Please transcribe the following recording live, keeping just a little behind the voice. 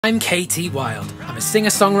I'm k.t.wild. I'm a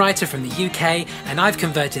singer-songwriter from the UK, and I've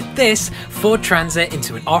converted this Ford Transit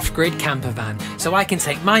into an off-grid camper van so I can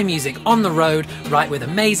take my music on the road, write with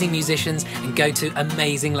amazing musicians and go to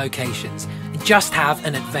amazing locations and just have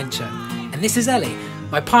an adventure. And this is Ellie,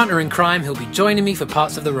 my partner in crime, who'll be joining me for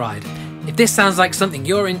parts of the ride. If this sounds like something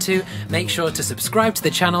you're into, make sure to subscribe to the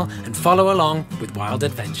channel and follow along with Wild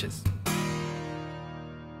Adventures.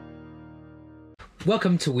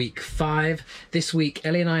 Welcome to week 5. This week,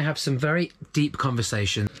 Ellie and I have some very deep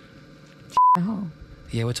conversation. Oh.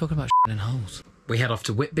 Yeah, we're talking about in holes. We head off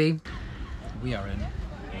to Whitby. We are in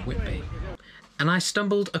Whitby. And I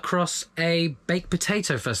stumbled across a baked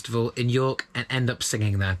potato festival in York and end up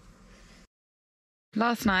singing there.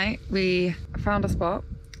 Last night we found a spot.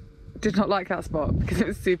 Did not like that spot because it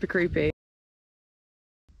was super creepy.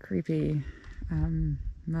 Creepy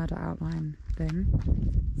murder outline thing.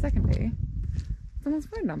 Secondly, someone's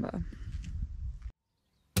phone number.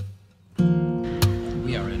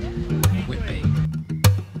 We are in Whitby.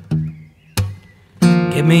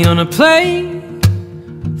 Get me on a plane,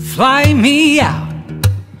 fly me out,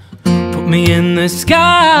 put me in the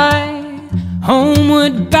sky,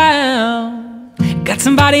 homeward bound. Got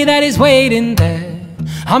somebody that is waiting there.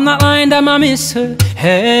 I'm not lying, damn, I miss her.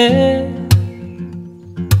 Hey.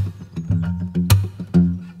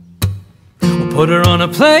 We'll put her on a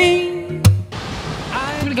plane.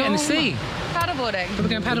 We're gonna get in the sea. Paddleboarding. We're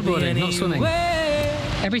going paddleboarding, not swimming.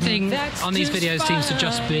 Everything on these videos seems to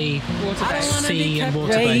just be sea and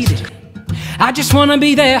water based. I just wanna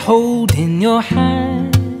be there holding your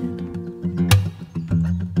hand.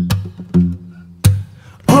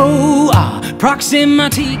 Oh,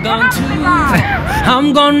 proximity gone too far.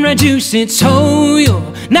 I'm gonna reduce it so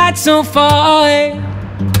you're not so far away.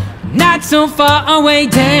 Not so far away,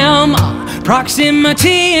 damn.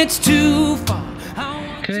 Proximity, it's too far.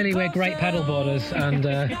 Clearly we're great paddleboarders and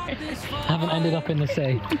haven't ended up in the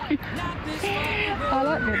sea. I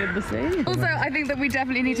like being in the sea. Also, I think that we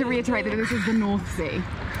definitely need to reiterate that this is the North Sea.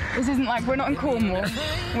 This isn't like, we're not in Cornwall,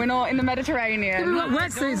 we're not in the Mediterranean. We've got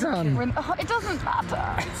wetsuits on. It doesn't matter.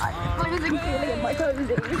 I'm losing feeling in my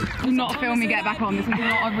cozy. Do not film me get back on. This is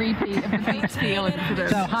not a repeat of the beach feel incident.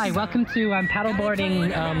 So hi, welcome to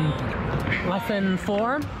paddleboarding lesson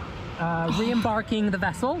 4. Re-embarking the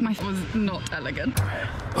vessel. My was not elegant.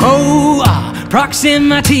 Oh,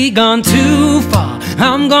 proximity gone too far.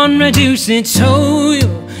 I'm gonna reduce it so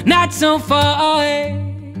you're not so far away.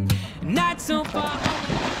 Not so far away.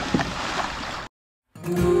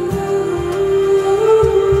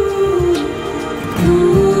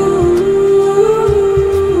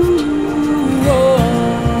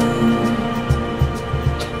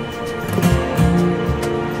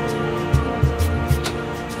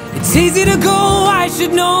 It's easy to go, I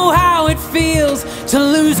should know how it feels to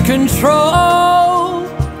lose control.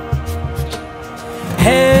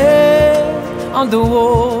 Head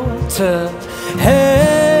underwater,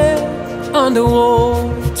 head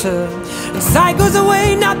underwater. The sight goes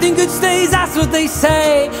away, nothing good stays, that's what they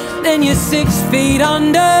say. Then you're 6 feet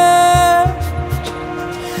under.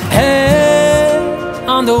 Head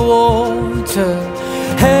underwater,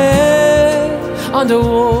 head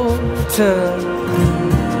underwater.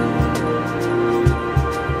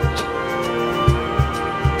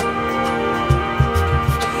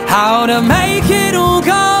 How to make it all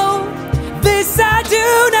go, this I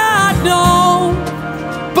do not know.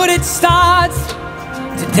 But it starts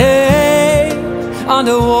today,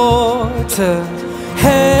 underwater,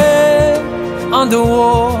 head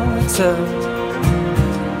underwater.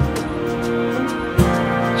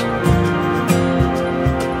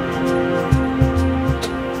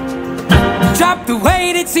 Drop the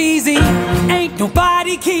weight, it's easy, ain't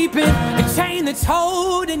nobody keeping a chain that's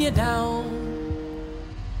holding you down.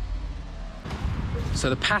 So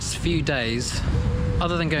the past few days,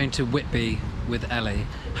 other than going to Whitby with Ellie,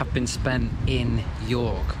 have been spent in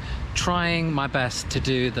York, trying my best to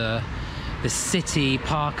do the city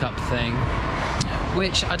park up thing,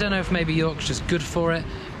 which I don't know if maybe York's just good for it,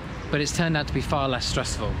 but it's turned out to be far less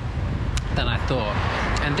stressful than I thought.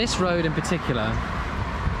 And this road in particular,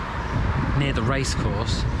 near the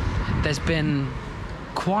racecourse, there's been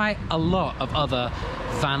quite a lot of other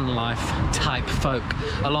van life type folk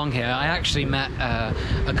along here. I actually met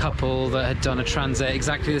a couple that had done a transit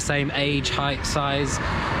exactly the same age, height, size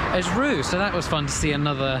as Rue, so that was fun to see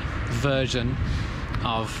another version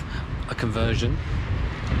of a conversion.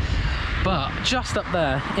 But just up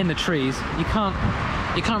there in the trees, you can't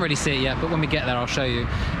really see it yet, but when we get there I'll show you.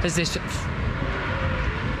 There's this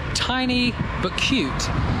tiny but cute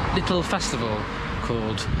little festival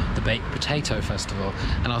called the Baked Potato Festival,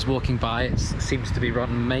 and I was walking by. It seems to be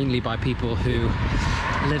run mainly by people who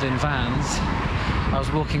live in vans. I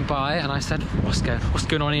was walking by and I said, what's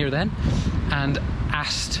going on here then? And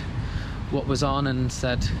asked what was on and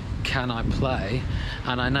said, can I play?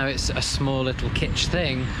 And I know it's a small little kitsch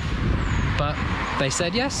thing, but they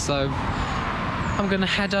said yes, so I'm gonna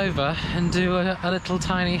head over and do a little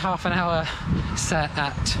tiny half an hour set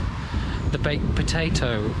at the Baked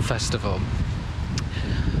Potato Festival.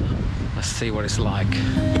 Let's see what it's like.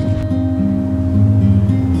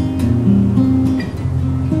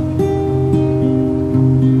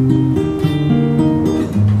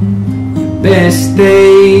 Best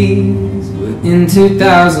days were in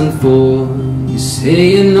 2004. You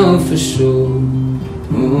say you know for sure.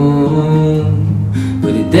 Oh,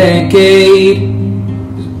 but a decade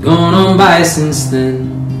has gone on by since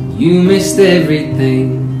then. You missed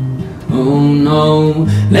everything. Oh no,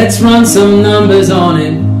 let's run some numbers on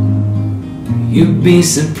it. You'd be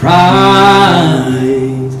surprised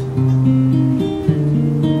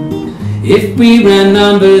if we ran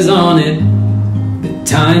numbers on it.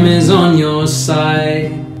 Time is on your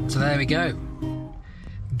side. So there we go.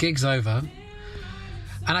 Gig's over.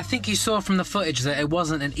 And I think you saw from the footage that it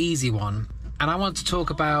wasn't an easy one. And I want to talk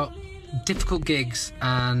about difficult gigs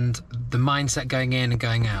and the mindset going in and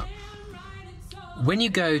going out. When you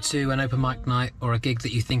go to an open mic night or a gig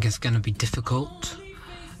that you think is going to be difficult,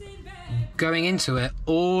 going into it,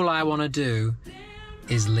 all I want to do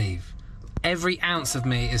is leave. Every ounce of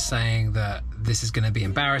me is saying that this is going to be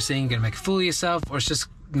embarrassing, you're going to make a fool of yourself, or it's just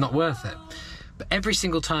not worth it. But every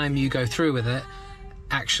single time you go through with it,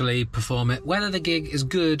 actually perform it, whether the gig is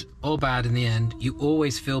good or bad in the end, you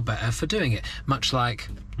always feel better for doing it. Much like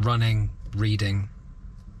running, reading.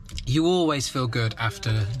 You always feel good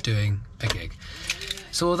after doing a gig.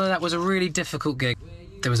 So although that was a really difficult gig,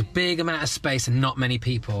 there was a big amount of space and not many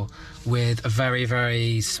people with a very,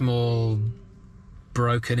 very small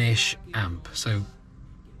broken-ish amp, so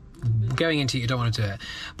going into it you don't want to do it.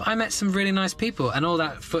 But I met some really nice people, and all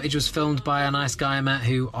that footage was filmed by a nice guy I met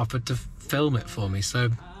who offered to film it for me. So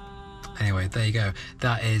anyway, there you go.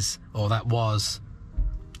 That was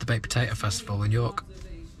the Baked Potato Festival in York.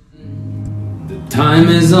 The time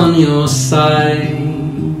is on your side.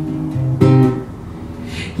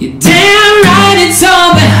 You're damn right, it's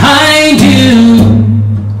all behind you.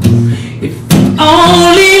 If you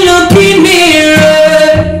only look in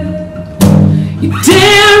mirror. You're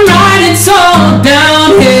damn right, it's all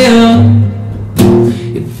downhill.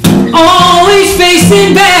 If you're always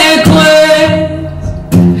facing backwards.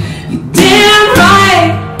 You're damn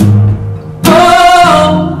right.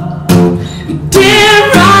 Oh, you're damn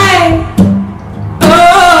right.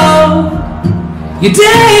 Oh, you're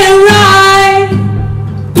damn